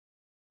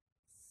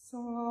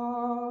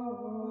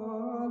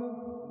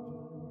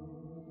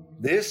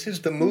This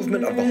is the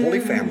movement of the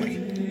Holy Family,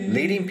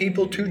 leading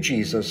people to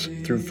Jesus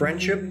through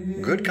friendship,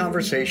 good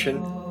conversation,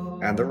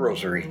 and the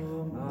Rosary.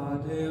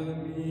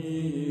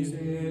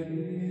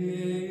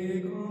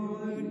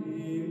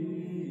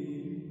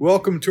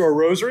 Welcome to our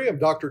Rosary. I'm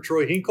Dr.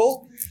 Troy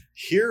Hinkle,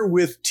 here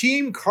with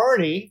Team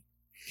Carney.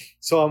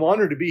 So I'm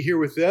honored to be here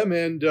with them.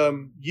 And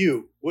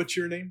you, what's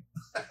your name?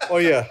 Oh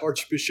yeah,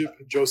 Archbishop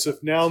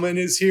Joseph Naumann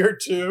is here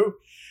too.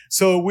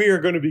 So we are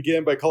going to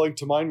begin by calling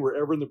to mind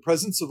wherever in the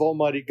presence of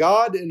Almighty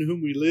God, in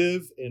whom we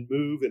live and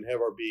move and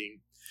have our being.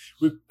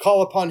 We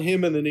call upon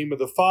him in the name of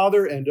the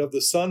Father and of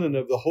the Son and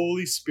of the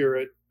Holy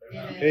Spirit.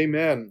 Amen.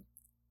 Amen.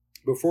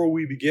 Before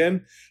we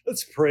begin,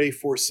 let's pray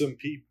for some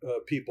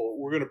people.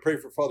 We're going to pray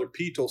for Father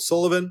Pete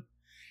O'Sullivan.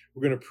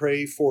 We're going to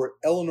pray for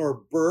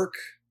Eleanor Burke.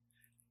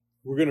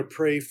 We're going to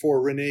pray for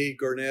Renee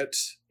Garnett.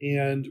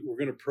 And we're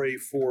going to pray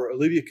for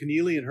Olivia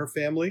Keneally and her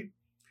family.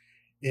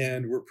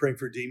 And we're praying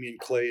for Damian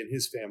Clay and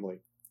his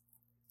family.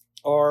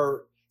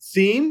 Our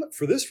theme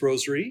for this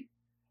rosary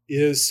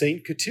is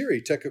Saint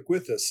Kateri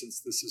Tekakwitha,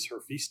 since this is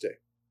her feast day.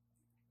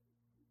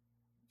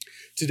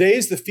 Today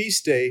is the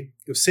feast day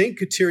of Saint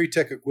Kateri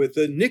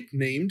Tekakwitha,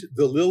 nicknamed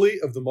the Lily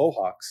of the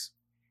Mohawks.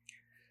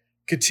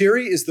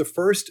 Kateri is the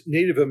first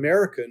Native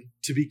American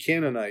to be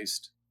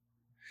canonized.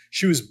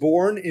 She was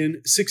born in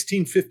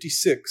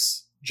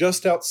 1656,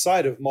 just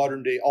outside of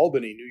modern-day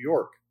Albany, New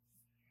York.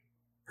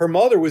 Her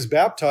mother was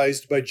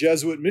baptized by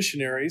Jesuit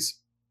missionaries,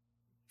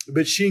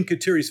 but she and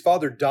Kateri's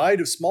father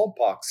died of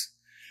smallpox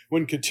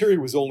when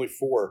Kateri was only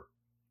 4.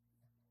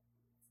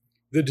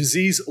 The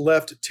disease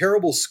left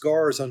terrible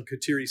scars on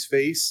Kateri's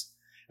face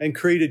and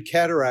created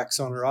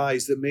cataracts on her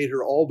eyes that made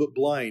her all but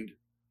blind.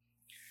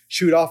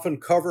 She would often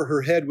cover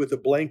her head with a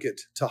blanket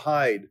to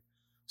hide,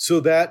 so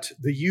that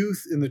the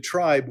youth in the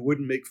tribe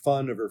wouldn't make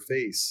fun of her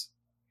face.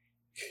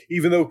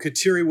 Even though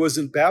Kateri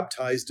wasn't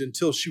baptized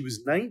until she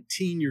was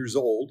 19 years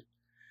old,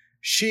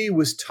 she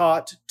was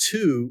taught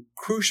 2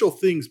 crucial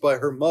things by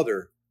her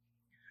mother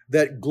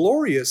that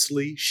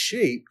gloriously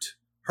shaped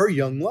her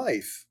young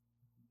life.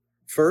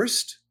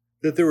 First,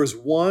 that there was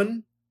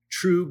one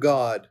true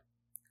God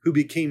who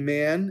became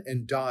man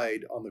and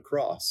died on the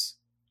cross.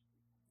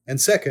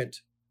 And second,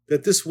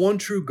 that this one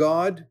true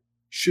God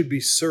should be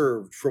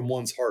served from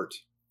one's heart.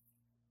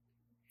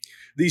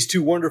 These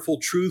 2 wonderful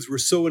truths were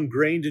so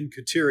ingrained in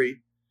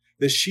Kateri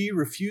that she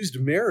refused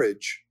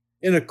marriage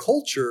in a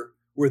culture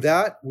where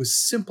that was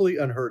simply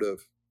unheard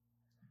of.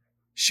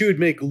 She would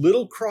make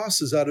little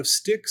crosses out of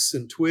sticks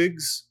and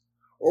twigs,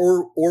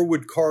 or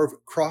would carve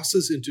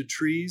crosses into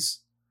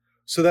trees,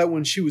 so that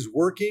when she was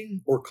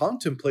working or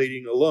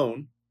contemplating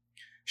alone,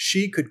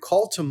 she could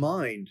call to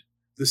mind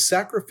the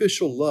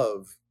sacrificial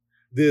love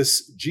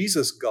this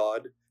Jesus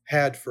God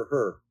had for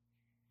her.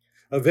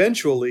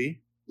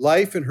 Eventually,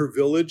 life in her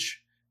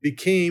village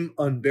became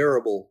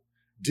unbearable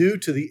due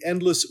to the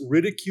endless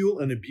ridicule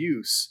and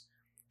abuse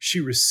she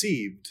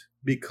received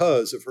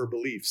because of her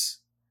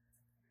beliefs.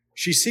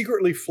 She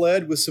secretly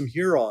fled with some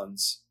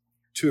Hurons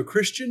to a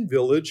Christian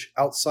village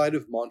outside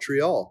of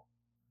Montreal.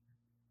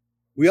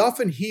 We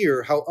often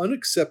hear how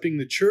unaccepting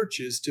the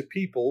church is to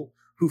people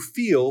who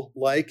feel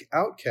like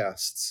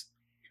outcasts,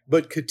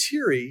 but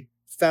Kateri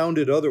found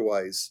it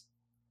otherwise,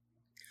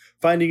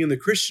 finding in the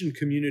Christian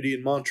community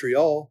in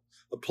Montreal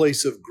a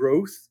place of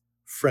growth,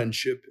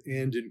 friendship,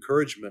 and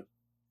encouragement.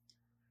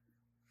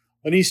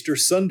 On Easter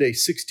Sunday,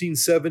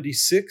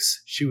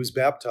 1676, she was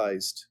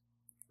baptized.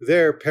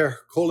 There, Père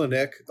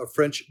Colignac, a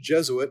French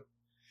Jesuit,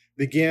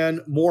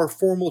 began more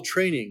formal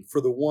training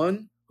for the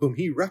one whom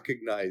he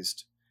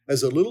recognized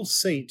as a little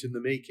saint in the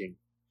making.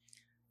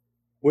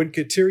 When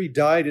Kateri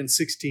died in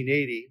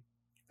 1680,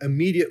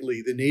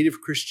 immediately the native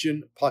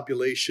Christian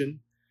population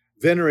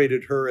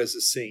venerated her as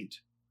a saint.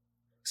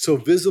 So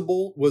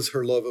visible was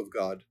her love of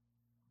God.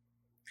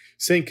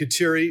 Saint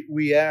Kateri,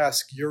 we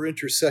ask your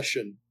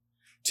intercession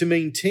to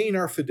maintain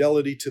our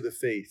fidelity to the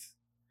faith,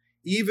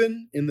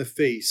 even in the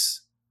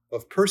face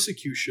of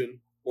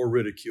persecution or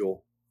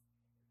ridicule.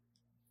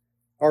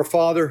 Our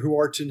Father, who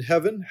art in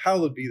heaven,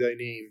 hallowed be thy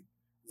name.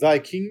 Thy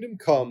kingdom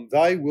come,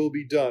 thy will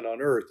be done on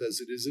earth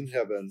as it is in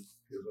heaven.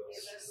 Give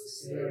us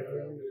this day our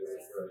daily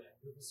bread,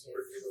 and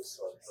forgive us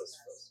our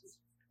trespasses,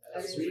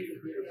 as we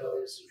forgive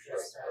those who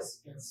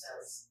trespass against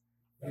us.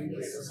 And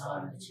lead us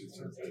not into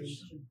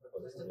temptation,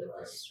 but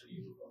deliver us from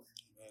evil.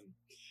 Amen.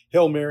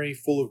 Hail Mary,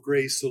 full of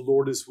grace, the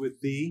Lord is with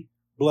thee.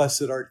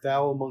 Blessed art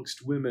thou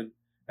amongst women,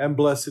 and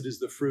blessed is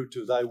the fruit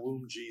of thy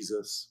womb,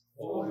 Jesus.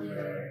 Holy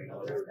Mary,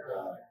 Mother of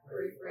God,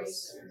 pray for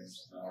us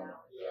sinners now and at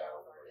the hour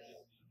of our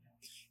death.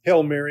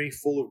 Hail Mary,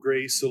 full of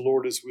grace, the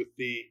Lord is with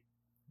thee.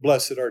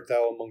 Blessed art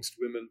thou amongst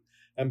women,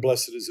 and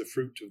blessed is the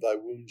fruit of thy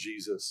womb,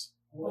 Jesus.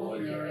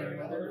 Holy Mary,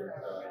 Mother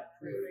of God,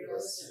 pray for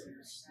us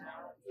sinners now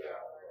and at the hour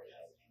of our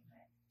death.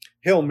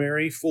 Hail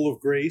Mary, full of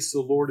grace,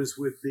 the Lord is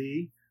with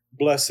thee.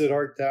 Blessed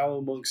art thou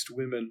amongst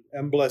women,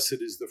 and blessed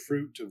is the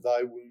fruit of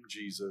thy womb,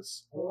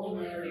 Jesus.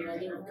 Holy Mary,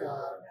 Mother of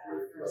God,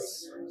 pray for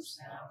us sinners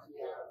now and at the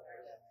hour of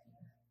our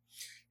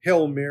death.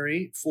 Hail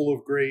Mary, full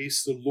of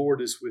grace, the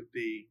Lord is with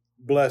thee.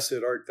 Blessed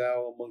art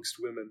thou amongst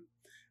women,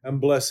 and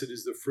blessed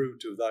is the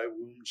fruit of thy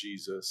womb,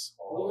 Jesus.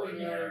 Holy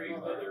Mary,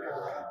 Mother of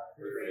God,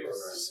 pray for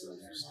us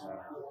sinners now and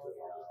at the hour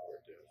of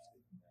our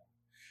death.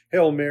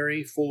 Hail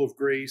Mary, full of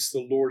grace,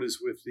 the Lord is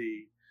with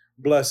thee.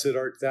 Blessed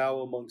art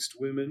thou amongst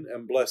women,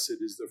 and blessed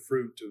is the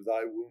fruit of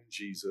thy womb,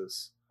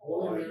 Jesus.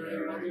 Holy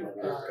Mary, Mother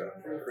of God,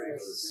 pray for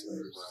us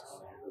sinners now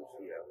and at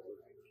the hour of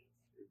our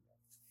death.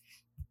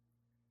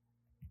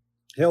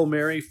 Hail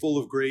Mary, full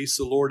of grace,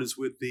 the Lord is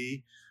with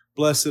thee.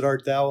 Blessed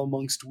art thou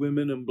amongst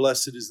women, and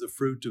blessed is the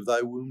fruit of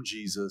thy womb,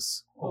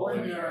 Jesus. Holy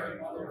Mary,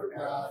 Mother of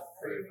God,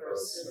 pray for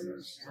us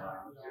sinners now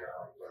and at the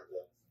hour of our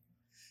death.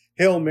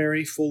 Hail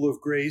Mary, full of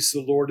grace,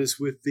 the Lord is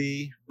with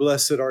thee.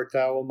 Blessed art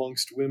thou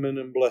amongst women,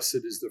 and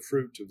blessed is the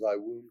fruit of thy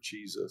womb,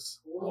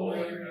 Jesus. Holy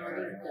Mary,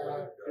 Mother of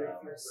God, pray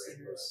for us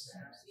sinners now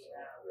and at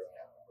the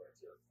hour of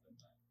our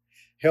death.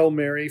 Hail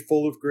Mary,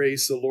 full of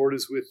grace, the Lord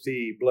is with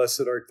thee.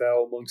 Blessed art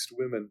thou amongst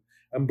women,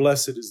 and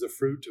blessed is the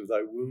fruit of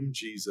thy womb,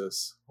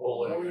 Jesus.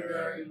 Holy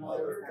Mary,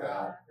 Mother of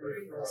God,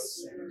 pray for us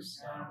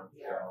sinners now and at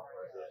the hour of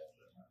our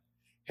death.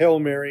 Hail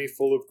Mary,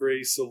 full of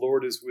grace, the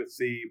Lord is with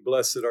thee.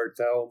 Blessed art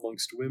thou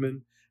amongst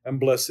women, and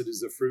blessed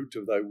is the fruit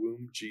of thy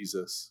womb,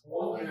 Jesus.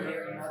 Holy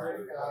Mary, Mother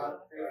of God,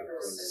 pray for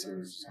us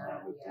sinners now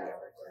and at the hour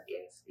of our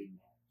death.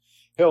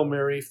 Hail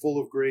Mary, full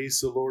of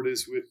grace, the Lord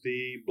is with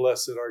thee.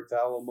 Blessed art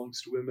thou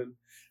amongst women,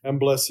 and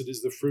blessed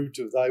is the fruit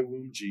of thy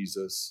womb,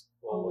 Jesus.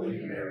 Holy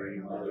Mary,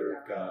 Mother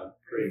of God,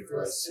 pray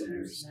for us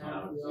sinners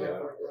now and at the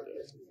hour of our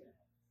death.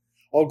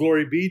 All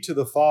glory be to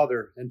the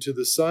Father, and to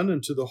the Son,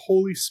 and to the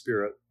Holy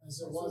Spirit.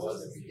 As it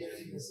was in the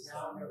beginning, is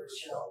now, and ever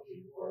shall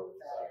be, world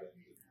without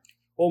end.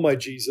 O my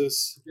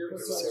Jesus, Forgive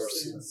us our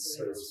sins,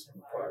 save us from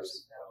the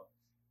fires of hell.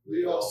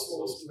 Lead all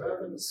souls to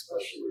heaven,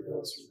 especially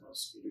those who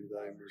most need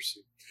thy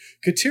mercy.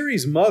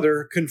 Kateri's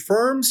mother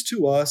confirms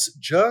to us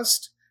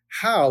just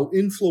how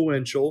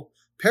influential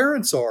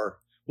parents are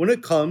when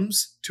it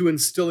comes to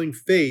instilling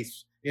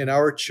faith in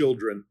our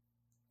children.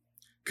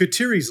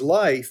 Kateri's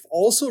life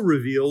also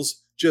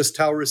reveals just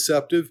how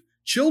receptive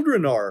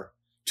children are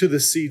to the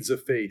seeds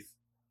of faith,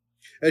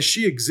 as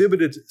she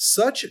exhibited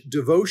such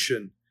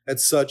devotion at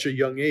such a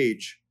young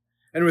age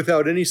and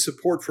without any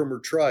support from her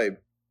tribe.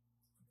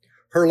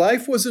 Her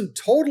life wasn't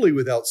totally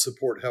without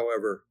support,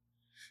 however.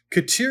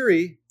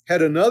 Kateri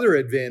had another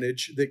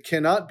advantage that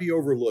cannot be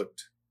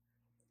overlooked.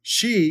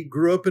 She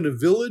grew up in a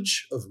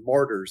village of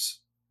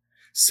martyrs.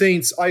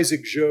 Saints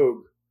Isaac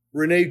Jogues,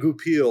 René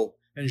Goupil,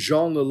 and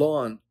Jean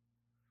Lalonde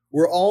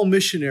were all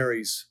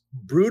missionaries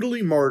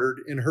brutally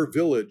martyred in her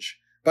village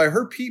by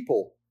her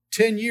people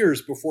 10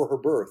 years before her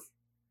birth.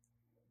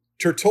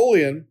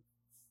 Tertullian,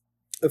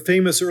 a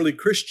famous early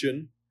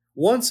Christian,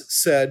 once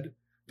said,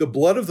 "The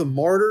blood of the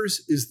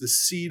martyrs is the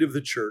seed of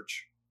the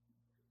church."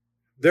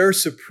 Their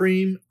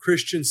supreme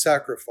Christian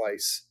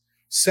sacrifice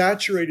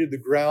saturated the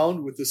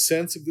ground with the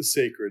sense of the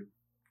sacred.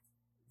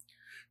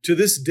 To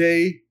this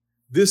day,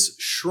 this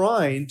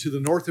shrine to the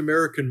North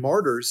American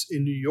martyrs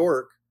in New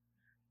York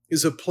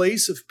is a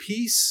place of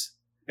peace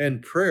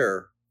and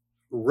prayer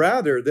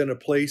rather than a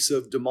place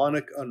of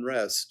demonic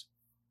unrest.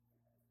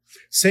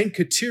 Saint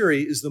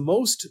Kateri is the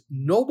most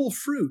noble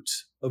fruit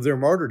of their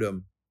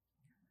martyrdom.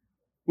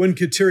 When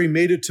Kateri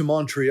made it to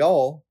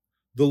Montreal,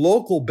 the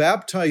local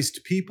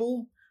baptized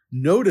people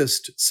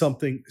noticed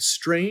something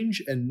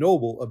strange and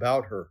noble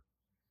about her.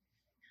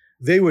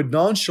 They would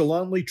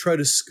nonchalantly try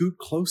to scoot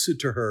closer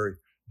to her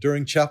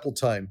during chapel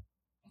time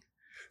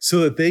so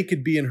that they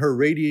could be in her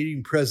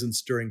radiating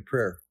presence during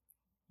prayer.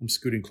 I'm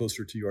scooting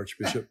closer to you,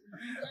 Archbishop.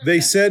 They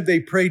said they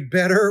prayed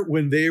better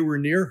when they were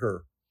near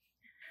her.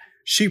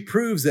 She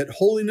proves that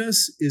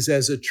holiness is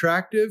as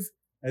attractive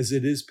as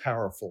it is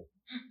powerful.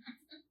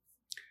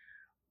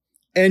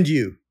 And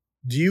you,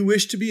 do you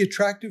wish to be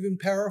attractive and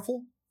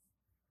powerful?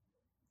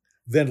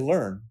 Then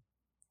learn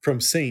from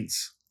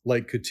saints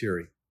like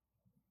Kateri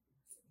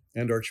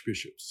and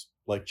archbishops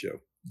like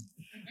Joe.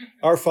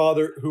 Our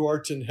Father, who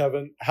art in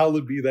heaven,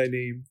 hallowed be thy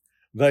name.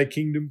 Thy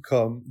kingdom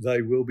come,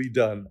 thy will be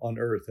done on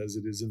earth as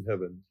it is in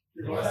heaven.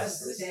 Give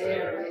us this day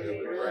our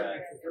daily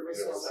bread, and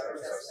forgive us our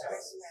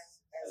trespasses,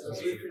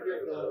 as we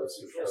forgive those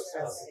who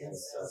trespass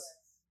against us.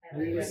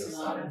 And lead us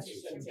not into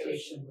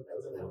temptation, but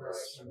deliver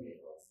us from evil.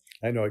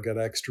 I know I got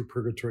extra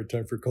purgatory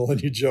time for calling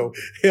you Joe.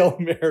 Hail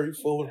Mary,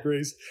 full of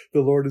grace, the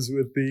Lord is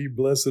with thee.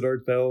 Blessed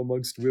art thou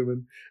amongst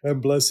women,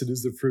 and blessed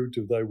is the fruit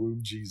of thy womb,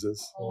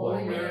 Jesus.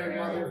 Holy Mary,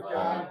 Mother of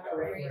God,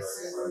 pray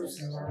for us sinners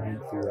now and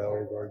And at through the the hour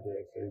hour of of our our death.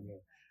 death. Amen.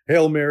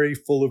 Hail Mary,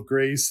 full of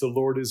grace, the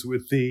Lord is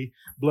with thee.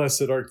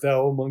 Blessed art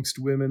thou amongst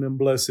women, and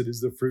blessed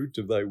is the fruit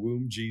of thy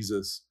womb,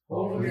 Jesus.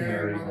 Holy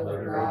Mary, Mother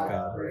Mother of of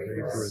God, pray pray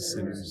for us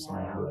sinners now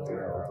and at the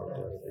hour of our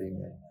death. death.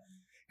 Amen.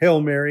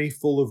 Hail Mary,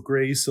 full of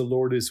grace, the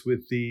Lord is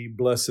with thee.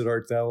 Blessed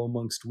art thou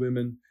amongst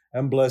women,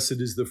 and blessed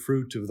is the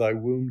fruit of thy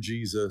womb,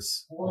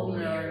 Jesus. Holy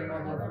Mary,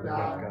 Mother of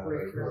God,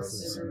 pray for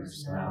us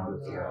sinners now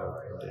and at the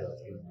hour of our death.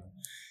 Amen.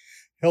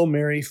 Hail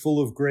Mary,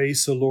 full of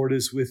grace, the Lord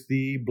is with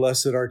thee.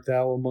 Blessed art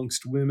thou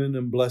amongst women,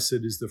 and blessed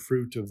is the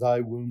fruit of thy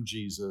womb,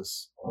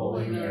 Jesus.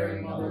 Holy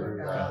Mary,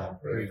 Mother of God,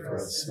 pray for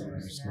us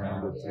sinners, now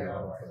and at the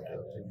hour of our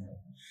death. Amen.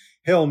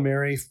 Hail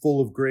Mary, full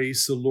of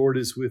grace, the Lord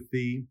is with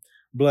thee.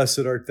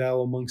 Blessed art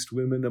thou amongst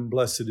women, and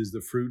blessed is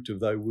the fruit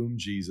of thy womb,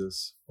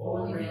 Jesus.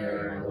 Holy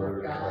Mary,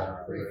 Mother of God,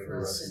 pray for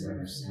us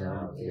sinners, now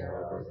and at the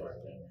hour of our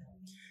death. Amen.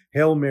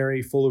 Hail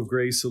Mary, full of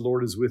grace, the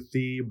Lord is with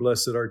thee.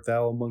 Blessed art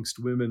thou amongst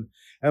women,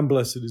 and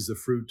blessed is the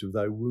fruit of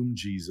thy womb,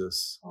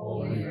 Jesus.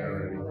 Holy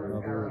Mary,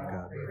 Mother of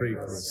God, pray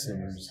for us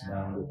sinners,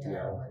 now and at the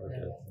hour of our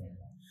death. Amen.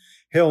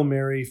 Hail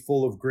Mary,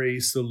 full of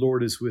grace, the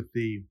Lord is with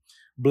thee.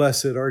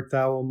 Blessed art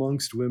thou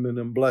amongst women,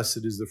 and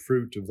blessed is the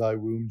fruit of thy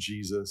womb,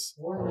 Jesus.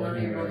 Holy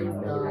Mary,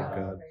 Mother of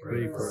God,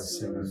 pray for us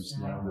sinners,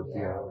 now and at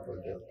the hour of our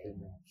death.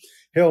 Amen.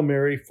 Hail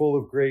Mary, full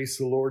of grace,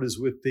 the Lord is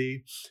with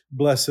thee.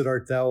 Blessed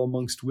art thou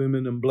amongst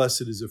women, and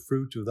blessed is the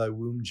fruit of thy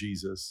womb,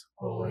 Jesus.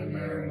 Holy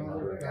Mary,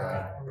 Mother of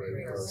God,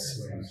 pray for us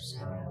sinners,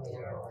 now and at the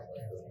hour of our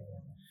death.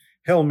 Amen.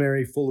 Hail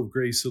Mary, full of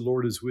grace, the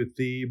Lord is with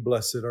thee.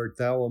 Blessed art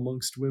thou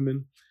amongst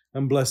women,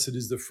 and blessed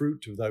is the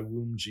fruit of thy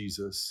womb,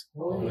 Jesus.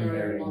 Holy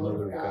Mary,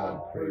 Mother of God,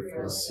 pray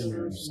for us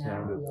sinners,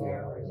 now and at the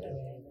hour of our death.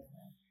 Amen.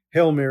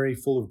 Hail Mary,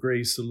 full of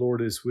grace, the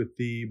Lord is with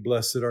thee.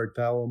 Blessed art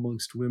thou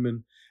amongst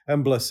women,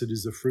 and blessed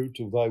is the fruit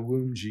of thy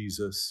womb,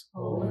 Jesus.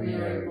 Holy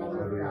Mary,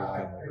 Mother of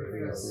God, pray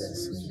for us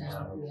sinners,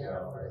 now and at the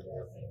hour of our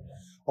death. Amen.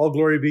 All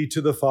glory be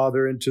to the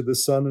Father, and to the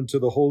Son, and to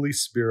the Holy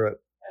Spirit.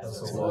 As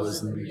it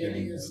was in the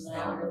beginning, is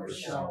now, and ever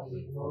shall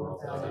be, world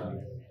without end.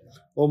 Amen.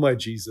 O my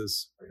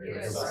Jesus, Forgive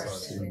us our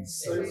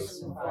sins, save us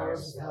from the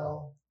fires of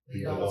hell.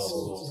 Lead all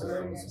souls to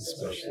heaven,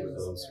 especially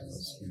those who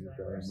most need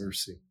thy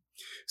mercy.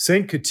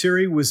 Saint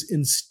Kateri was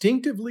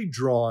instinctively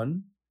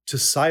drawn to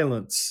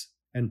silence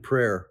and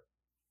prayer.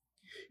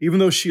 Even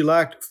though she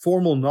lacked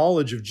formal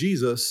knowledge of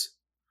Jesus,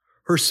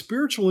 her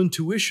spiritual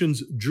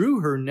intuitions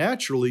drew her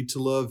naturally to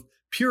love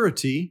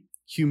purity,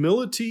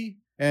 humility,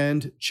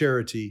 and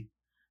charity,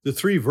 the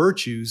three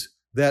virtues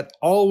that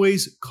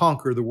always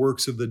conquer the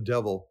works of the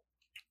devil.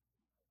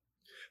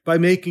 By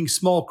making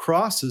small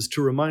crosses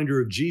to remind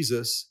her of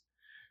Jesus,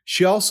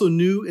 she also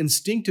knew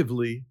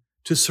instinctively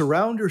to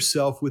surround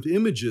herself with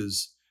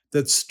images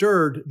that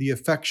stirred the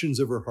affections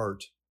of her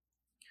heart.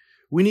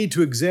 We need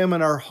to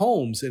examine our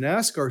homes and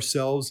ask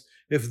ourselves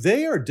if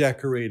they are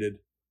decorated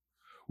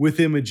with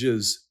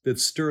images that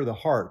stir the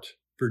heart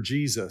for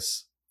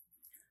Jesus.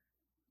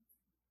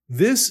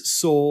 This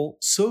soul,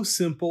 so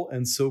simple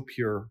and so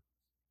pure,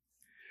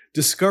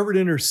 discovered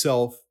in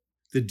herself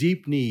the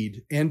deep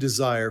need and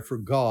desire for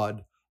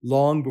God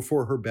long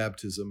before her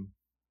baptism.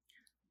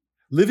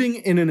 Living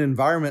in an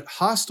environment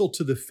hostile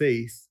to the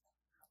faith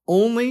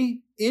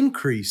only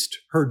increased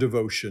her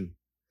devotion,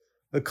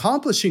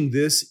 accomplishing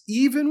this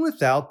even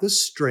without the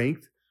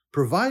strength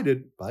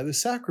provided by the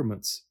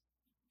sacraments.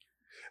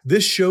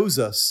 This shows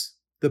us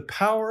the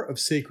power of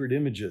sacred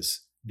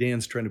images.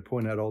 Dan's trying to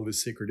point out all the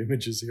sacred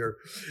images here.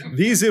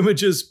 These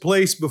images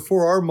place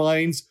before our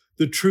minds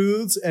the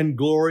truths and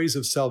glories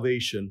of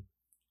salvation,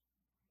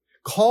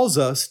 calls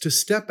us to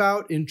step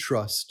out in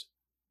trust,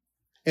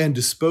 and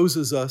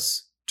disposes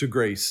us to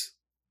grace.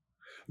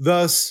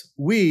 Thus,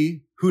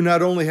 we who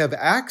not only have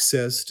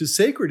access to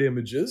sacred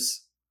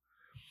images,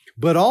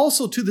 but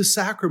also to the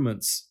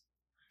sacraments,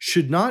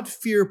 should not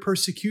fear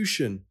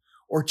persecution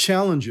or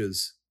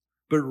challenges,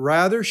 but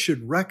rather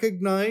should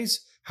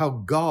recognize how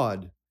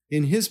God,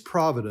 in His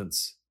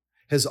providence,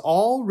 has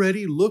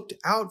already looked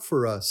out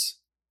for us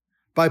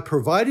by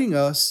providing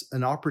us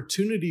an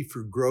opportunity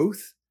for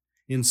growth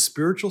in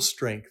spiritual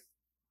strength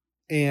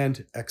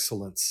and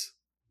excellence.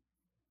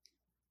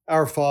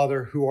 Our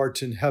Father, who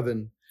art in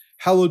heaven,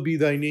 hallowed be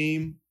thy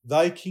name.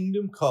 Thy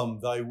kingdom come,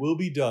 thy will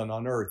be done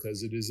on earth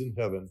as it is in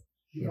heaven.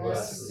 Give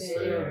us this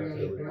day our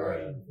daily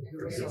bread, and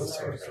forgive us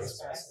our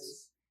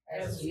trespasses,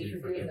 as we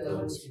forgive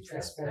those who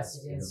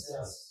trespass against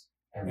us.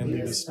 And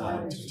lead us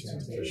not into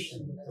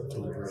temptation, but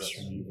deliver us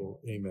from evil.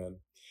 Amen.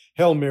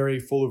 Hail Mary,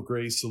 full of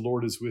grace, the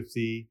Lord is with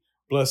thee.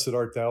 Blessed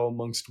art thou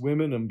amongst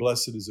women, and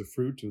blessed is the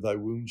fruit of thy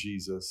womb,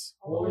 Jesus.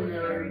 Holy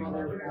Mary,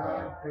 Mother of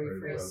God, pray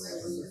for us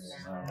sinners,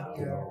 now and at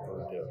the hour of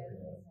our death.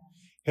 Amen.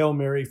 Hail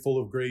Mary,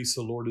 full of grace,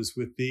 the Lord is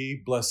with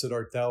thee. Blessed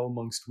art thou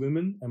amongst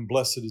women, and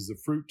blessed is the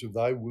fruit of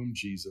thy womb,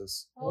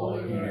 Jesus.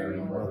 Holy Mary,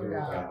 Mother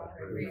of God,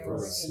 pray for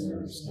us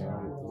sinners, now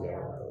and at the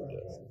hour of our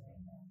death.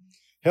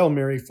 Hail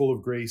Mary, full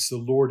of grace, the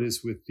Lord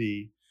is with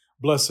thee.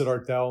 Blessed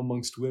art thou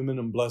amongst women,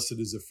 and blessed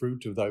is the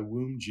fruit of thy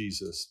womb,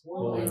 Jesus.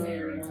 Holy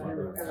Mary,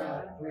 Mother of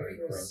God, pray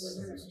for us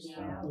sinners,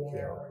 now and at the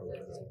hour of our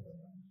death.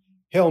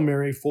 Hail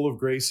Mary, full of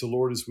grace, the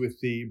Lord is with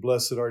thee.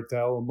 Blessed art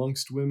thou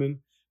amongst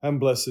women,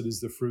 and blessed is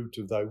the fruit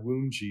of thy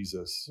womb,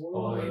 Jesus.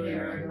 Holy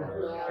Mary,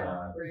 Mother of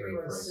God, pray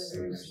for us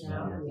sinners,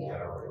 now and at the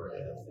hour of our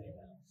death. Amen.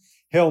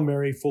 Hail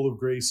Mary, full of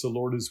grace, the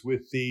Lord is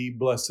with thee.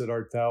 Blessed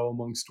art thou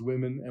amongst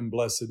women, and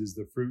blessed is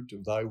the fruit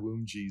of thy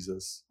womb,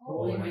 Jesus.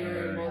 Holy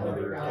Mary,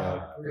 Mother of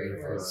God, pray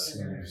for us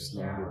sinners,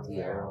 now and at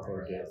the hour of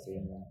our death.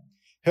 Amen.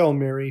 Hail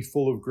Mary,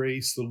 full of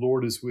grace, the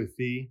Lord is with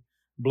thee.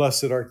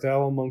 Blessed art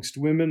thou amongst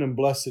women, and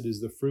blessed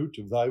is the fruit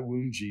of thy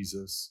womb,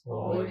 Jesus.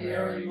 Holy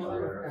Mary,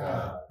 Mother of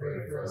God,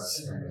 pray for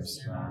us sinners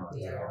now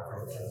and at the hour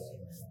of our death.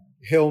 Amen.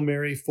 Hail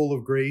Mary, full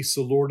of grace,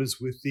 the Lord is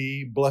with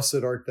thee.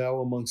 Blessed art thou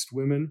amongst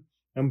women,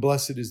 and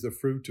blessed is the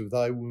fruit of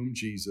thy womb,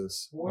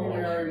 Jesus. Holy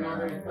Mary,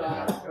 Mother of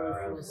God,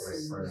 pray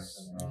for us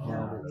sinners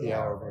now and at the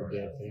hour of our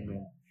death.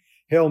 Amen.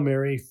 Hail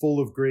Mary, full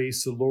of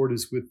grace, the Lord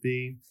is with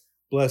thee.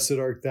 Blessed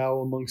art thou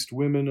amongst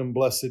women, and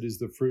blessed is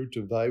the fruit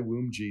of thy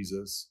womb,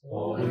 Jesus.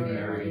 Holy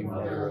Mary,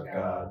 Mother of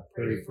God,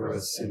 pray for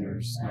us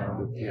sinners now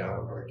and at the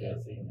hour of our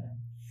death. Amen.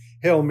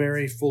 Hail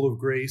Mary, full of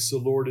grace, the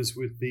Lord is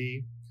with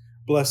thee.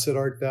 Blessed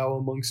art thou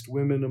amongst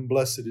women, and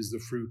blessed is the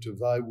fruit of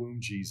thy womb,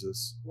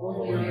 Jesus.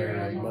 Holy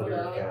Mary, Mother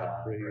of God,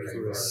 pray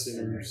for us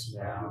sinners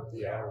now and at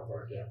the hour of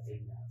our death.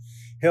 Amen.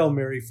 Hail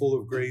Mary, full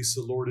of grace,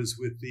 the Lord is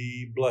with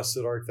thee.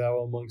 Blessed art thou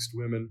amongst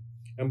women,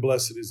 and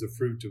blessed is the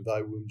fruit of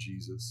thy womb,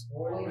 Jesus.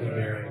 Holy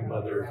Mary,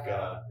 Mother of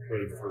God,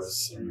 pray for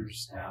us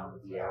sinners now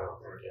and at the hour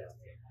of our death.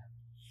 Amen.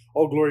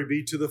 All glory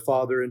be to the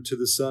Father, and to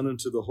the Son, and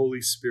to the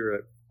Holy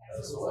Spirit.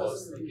 As it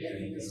was in the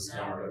beginning, is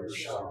now, and ever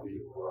shall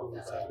be, world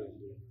without end.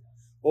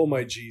 O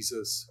my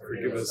Jesus,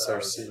 forgive us our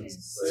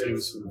sins, save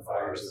us from the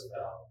fires of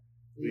hell.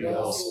 Lead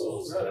all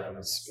souls to heaven,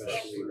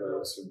 especially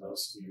those who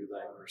most need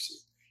thy mercy.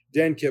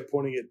 Dan kept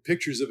pointing at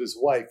pictures of his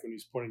wife when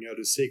he's pointing out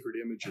his sacred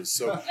images.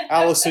 So,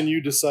 Allison, you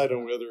decide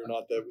on whether or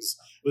not that was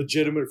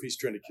legitimate, or if he's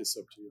trying to kiss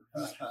up to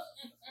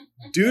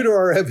you. Due to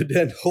her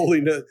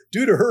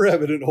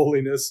evident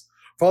holiness,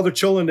 Father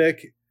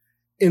Cholonek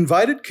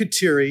invited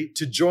Kateri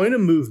to join a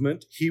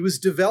movement he was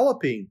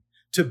developing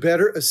to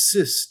better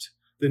assist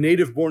the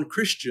native-born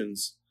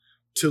Christians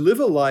to live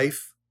a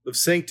life of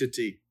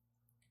sanctity.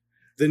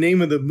 The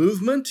name of the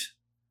movement,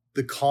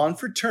 the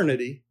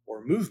Confraternity,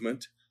 or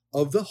Movement,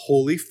 of the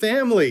Holy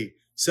Family.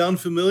 Sound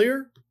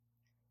familiar?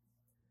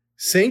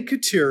 Saint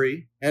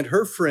Kateri and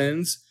her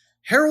friends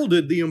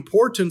heralded the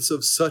importance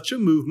of such a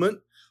movement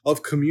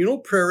of communal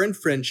prayer and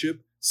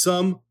friendship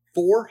some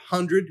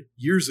 400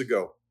 years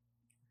ago.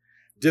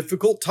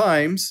 Difficult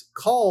times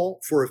call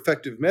for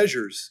effective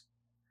measures,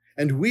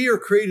 and we are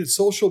created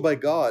social by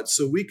God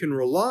so we can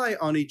rely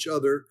on each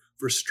other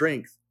for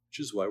strength, which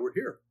is why we're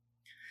here.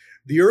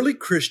 The early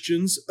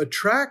Christians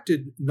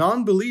attracted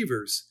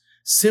non-believers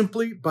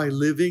simply by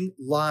living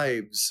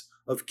lives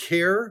of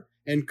care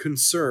and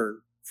concern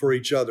for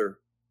each other.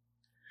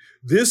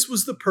 This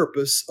was the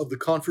purpose of the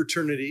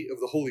Confraternity of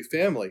the Holy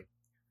Family.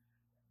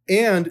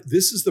 And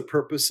this is the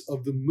purpose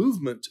of the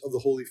movement of the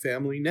Holy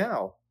Family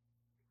now.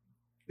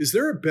 Is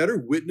there a better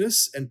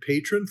witness and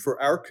patron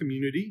for our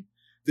community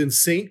than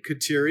Saint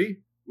Kateri,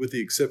 with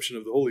the exception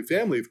of the Holy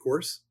Family, of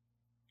course?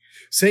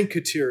 Saint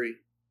Kateri,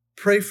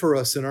 pray for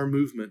us in our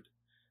movement,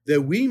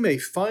 that we may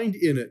find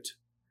in it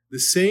the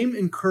same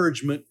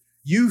encouragement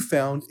you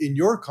found in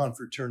your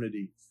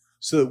confraternity,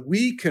 so that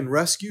we can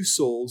rescue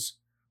souls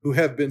who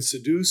have been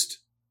seduced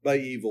by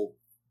evil,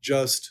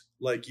 just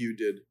like you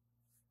did.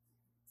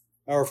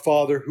 Our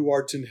Father, who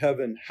art in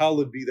heaven,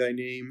 hallowed be thy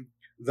name.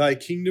 Thy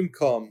kingdom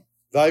come,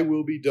 thy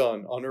will be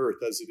done on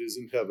earth as it is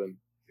in heaven.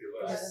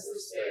 Give us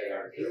this day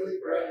our daily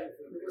bread,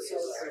 and forgive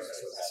us our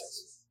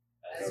trespasses,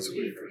 as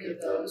we forgive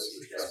those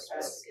who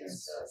trespass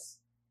against us.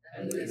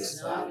 And lead us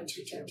not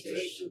into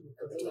temptation,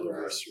 but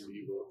deliver us from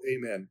evil.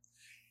 Amen.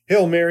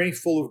 Hail Mary,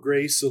 full of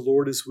grace, the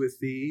Lord is with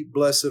thee.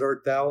 Blessed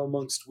art thou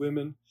amongst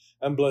women,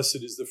 and blessed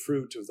is the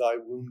fruit of thy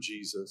womb,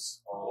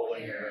 Jesus.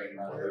 Holy Mary,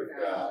 Mother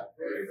of God,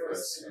 pray for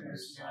us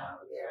sinners now and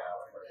at the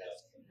hour of our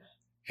death. Amen.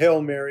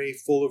 Hail Mary,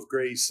 full of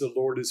grace, the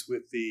Lord is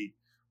with thee.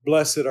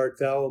 Blessed art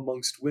thou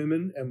amongst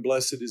women, and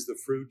blessed is the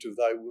fruit of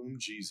thy womb,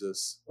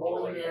 Jesus.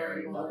 Holy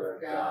Mary, Mother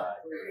of God,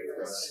 pray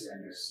for us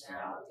sinners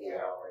now at the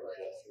hour of our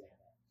death. Amen.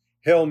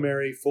 Hail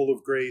Mary, full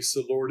of grace,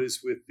 the Lord is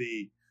with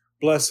thee.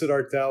 Blessed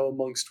art thou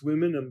amongst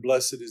women, and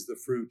blessed is the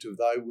fruit of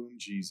thy womb,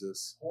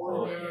 Jesus.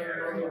 Holy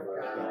Mary, Mother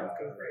of God,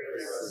 pray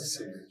for us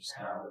sinners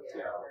now at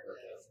the hour of our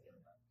death.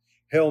 Amen.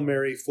 Hail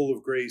Mary, full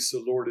of grace,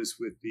 the Lord is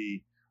with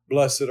thee.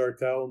 Blessed art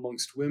thou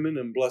amongst women,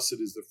 and blessed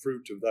is the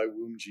fruit of thy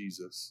womb,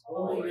 Jesus.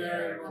 Holy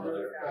Mary,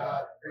 Mother of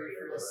God, pray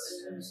for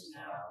us sinners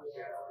now at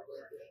the hour of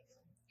our death.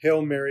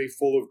 Hail Mary,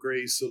 full of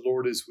grace, the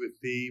Lord is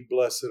with thee.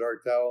 Blessed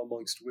art thou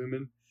amongst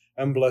women,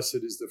 and blessed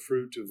is the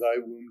fruit of thy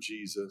womb,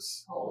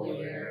 Jesus.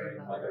 Holy Mary,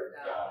 Mother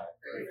of God,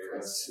 pray for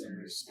us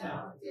sinners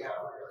now at the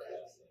hour of our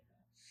death.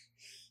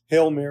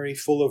 Hail Mary,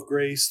 full of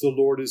grace, the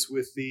Lord is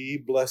with thee.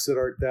 Blessed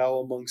art thou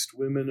amongst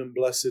women, and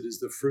blessed is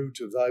the fruit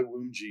of thy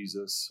womb,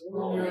 Jesus.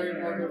 Holy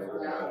Mary, Mother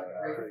of God,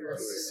 pray for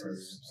us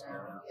sinners now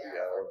at the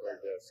hour of our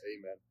death.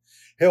 Amen.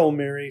 Hail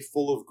Mary,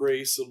 full of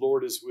grace, the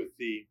Lord is with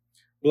thee.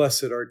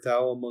 Blessed art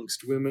thou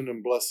amongst women,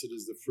 and blessed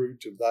is the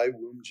fruit of thy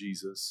womb,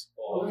 Jesus.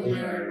 Holy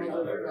Mary,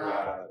 Mother of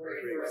God,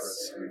 pray for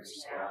us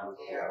sinners now at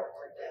the hour of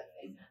our death.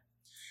 Amen.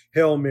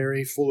 Hail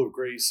Mary, full of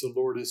grace, the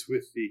Lord is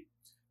with thee.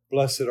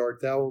 Blessed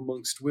art thou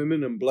amongst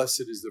women, and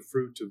blessed is the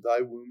fruit of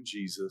thy womb,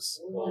 Jesus.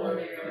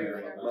 Holy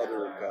Mary,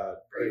 Mother of God,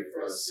 pray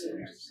for us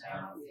sinners now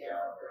at the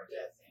hour of our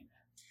death. Amen.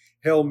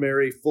 Hail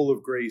Mary, full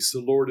of grace,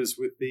 the Lord is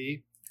with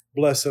thee.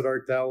 Blessed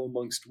art thou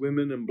amongst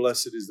women, and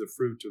blessed is the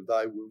fruit of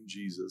thy womb,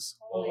 Jesus.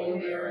 Holy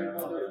Mary,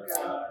 Mother of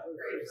God,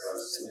 pray for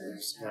us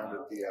sinners now and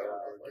at the hour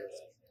of our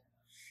death.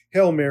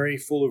 Hail Mary,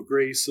 full of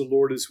grace, the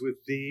Lord is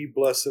with thee.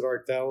 Blessed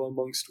art thou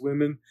amongst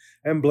women,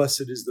 and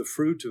blessed is the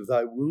fruit of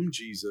thy womb,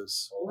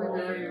 Jesus. Holy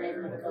Mary,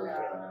 Mother of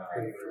God,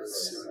 pray for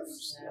us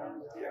sinners now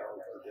and at the hour of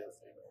our death.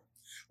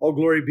 All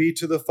glory be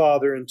to the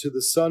Father, and to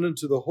the Son, and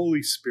to the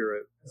Holy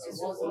Spirit. As it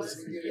was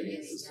in the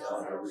beginning, is now,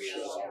 and ever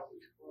shall be,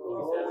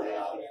 world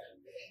without end.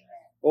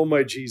 O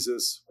my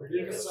Jesus,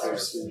 Forgive us our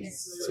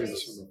sins, save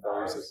us from the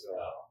fires of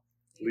hell.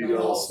 Lead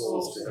all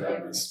souls to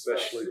heaven,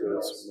 especially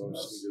those who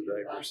most need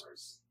thy mercy.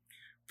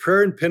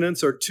 Prayer and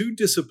penance are two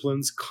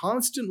disciplines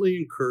constantly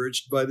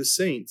encouraged by the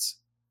saints.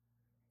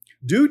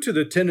 Due to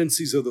the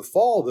tendencies of the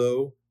fall,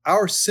 though,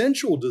 our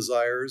sensual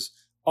desires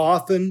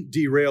often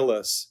derail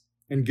us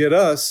and get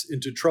us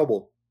into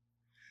trouble.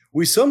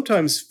 We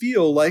sometimes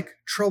feel like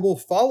trouble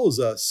follows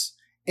us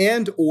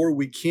and or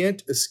we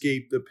can't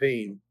escape the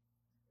pain.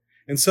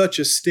 In such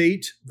a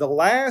state, the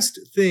last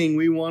thing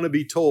we want to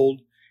be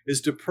told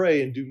is to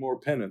pray and do more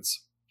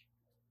penance.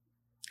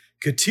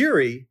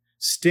 Kateri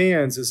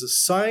stands as a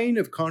sign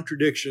of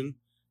contradiction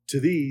to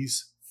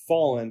these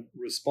fallen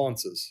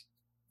responses.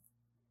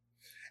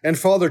 And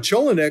Father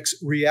Cholinek's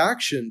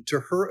reaction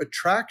to her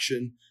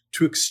attraction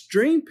to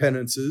extreme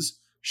penances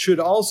should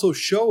also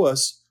show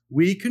us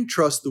we can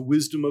trust the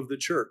wisdom of the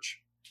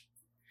Church.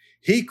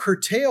 He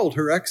curtailed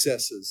her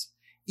excesses,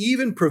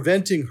 even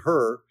preventing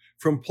her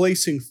from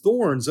placing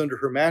thorns under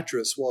her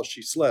mattress while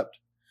she slept.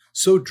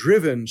 So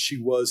driven she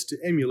was to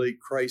emulate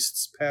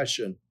Christ's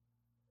passion.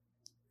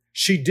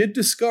 She did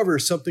discover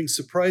something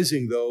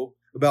surprising, though,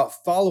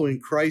 about following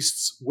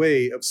Christ's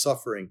way of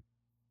suffering.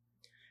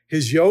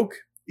 His yoke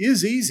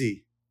is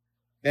easy,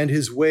 and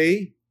his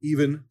way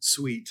even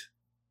sweet.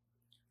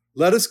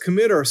 Let us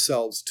commit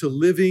ourselves to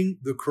living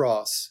the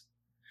cross,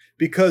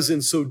 because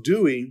in so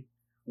doing,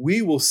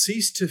 we will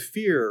cease to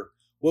fear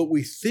what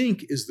we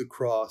think is the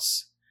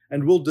cross,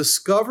 and will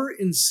discover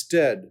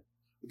instead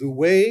the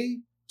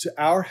way to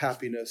our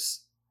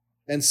happiness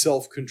and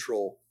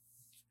self-control.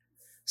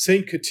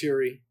 Saint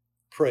Kateri,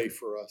 pray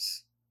for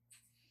us.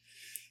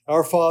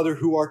 Our Father,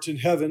 who art in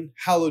heaven,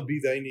 hallowed be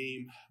thy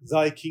name.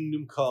 Thy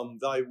kingdom come,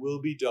 thy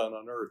will be done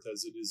on earth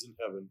as it is in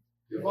heaven.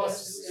 Give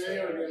us this day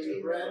our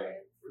daily bread.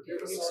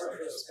 Forgive us our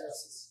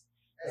trespasses,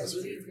 as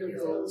we forgive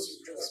those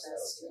who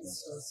trespass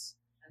against us.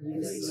 And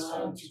lead us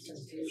not into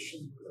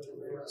temptation, but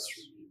deliver us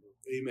from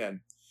evil.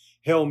 Amen.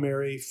 Hail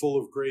Mary, full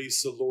of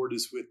grace, the Lord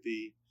is with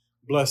thee.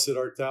 Blessed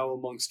art thou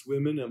amongst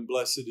women, and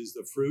blessed is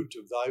the fruit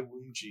of thy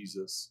womb,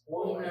 Jesus.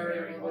 Holy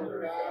Mary,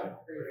 Mother of God,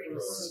 pray for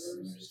us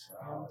sinners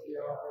now and at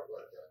the hour of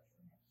our death.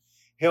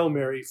 Hail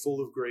Mary,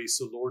 full of grace,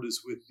 the Lord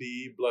is with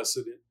thee.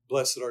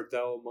 Blessed art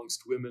thou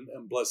amongst women,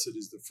 and blessed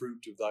is the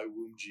fruit of thy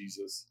womb,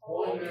 Jesus.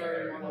 Holy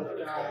Mary, Mother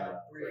of God,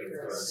 pray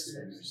for us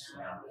sinners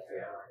now and at the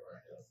hour of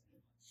our death.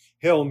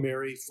 Hail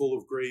Mary, full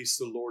of grace,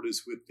 the Lord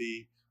is with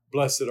thee.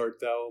 Blessed art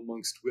thou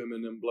amongst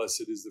women, and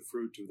blessed is the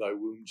fruit of thy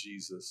womb,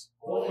 Jesus.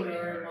 Holy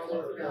Mary,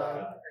 Mother of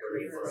God,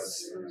 pray for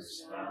us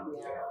sinners now and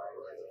at the hour of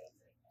our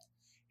death.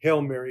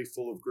 Hail Mary,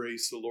 full of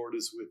grace, the Lord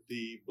is with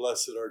thee.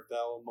 Blessed art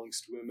thou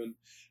amongst women,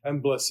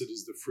 and blessed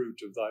is the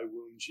fruit of thy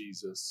womb,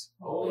 Jesus.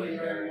 Holy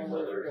Mary,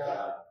 Mother of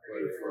God,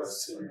 pray for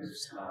us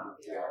sinners now and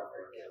at the hour of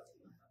our death.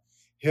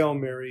 Hail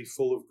Mary,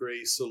 full of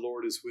grace, the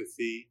Lord is with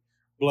thee.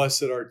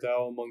 Blessed art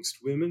thou amongst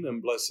women, and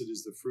blessed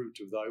is the fruit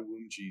of thy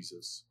womb,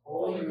 Jesus.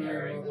 Holy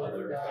Mary,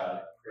 Mother of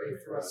God, pray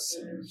for us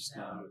sinners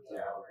now and at the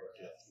hour of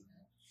our death.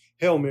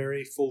 Hail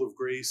Mary, full of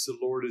grace, the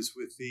Lord is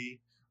with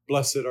thee.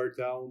 Blessed art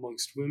thou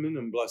amongst women,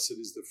 and blessed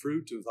is the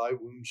fruit of thy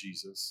womb,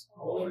 Jesus.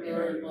 Holy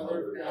Mary,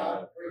 Mother of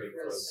God, pray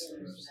for us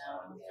sinners now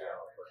and at the hour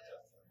of our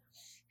death.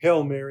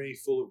 Hail Mary,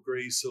 full of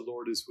grace, the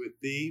Lord is with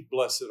thee.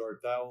 Blessed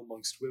art thou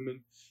amongst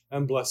women,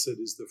 and blessed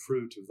is the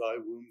fruit of thy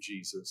womb,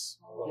 Jesus.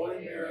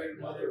 Holy Mary,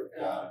 Mother of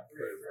God,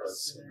 pray for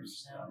us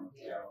sinners now and at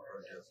the hour of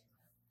our death.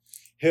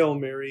 Hail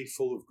Mary,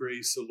 full of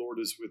grace, the Lord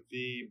is with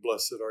thee.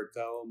 Blessed art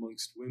thou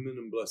amongst women,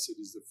 and blessed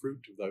is the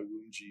fruit of thy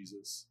womb,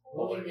 Jesus.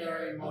 Holy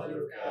Mary,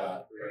 Mother of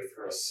God, pray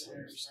for us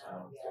sinners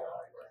now and at the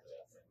hour of our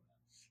death.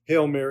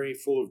 Hail Mary,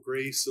 full of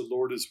grace, the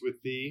Lord is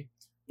with thee.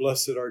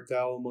 Blessed art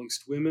thou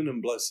amongst women,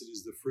 and blessed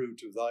is the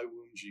fruit of thy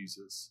womb,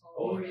 Jesus.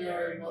 Holy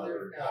Mary,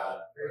 Mother of God,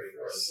 pray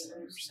for us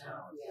sinners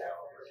now and at the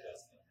hour of our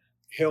death.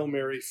 Hail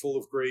Mary, full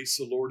of grace,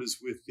 the Lord is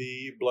with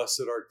thee.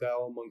 Blessed art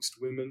thou amongst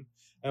women,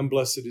 and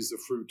blessed is the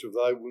fruit of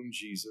thy womb,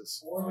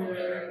 Jesus. Holy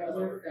Mary,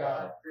 Mother of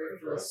God, pray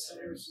for us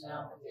sinners now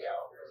and at the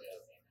hour of our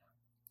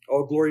death.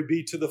 All glory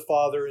be to the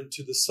Father, and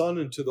to the Son,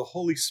 and to the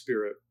Holy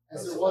Spirit.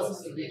 As it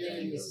was in the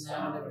beginning, is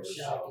now, and ever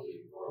shall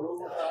be,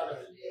 world without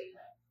end.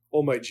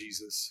 O my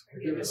Jesus,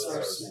 Forgive us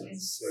our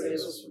sins, save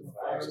us from the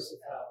fires of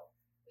hell.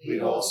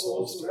 Lead all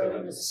souls to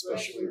heaven,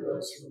 especially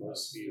those who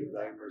most need of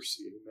thy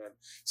mercy. Amen.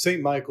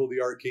 Saint Michael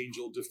the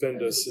Archangel,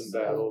 defend us in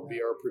battle.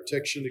 Be our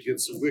protection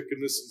against the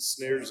wickedness and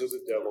snares of the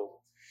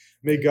devil.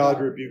 May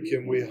God rebuke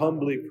him, we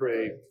humbly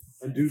pray.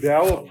 And do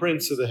thou, O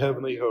Prince of the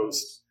heavenly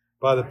host,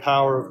 by the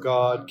power of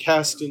God,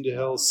 cast into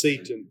hell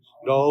Satan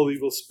and all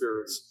evil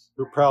spirits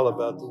who prowl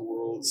about the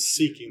world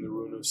seeking the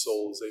ruin of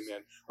souls.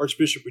 Amen.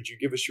 Archbishop, would you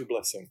give us your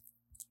blessing?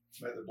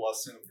 May the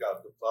blessing of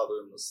God the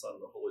Father and the Son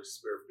and the Holy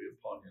Spirit be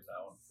upon you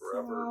now and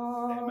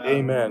forever.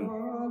 Amen.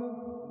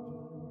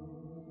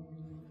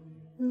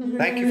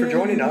 Thank you for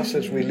joining us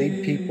as we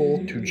lead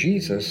people to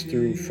Jesus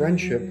through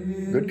friendship,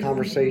 good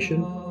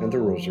conversation, and the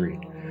rosary.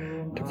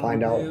 To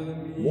find out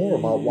more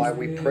about why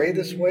we pray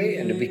this way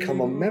and to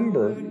become a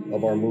member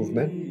of our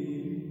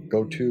movement,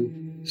 go to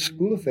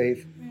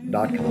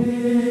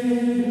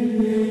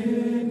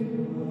schooloffaith.com.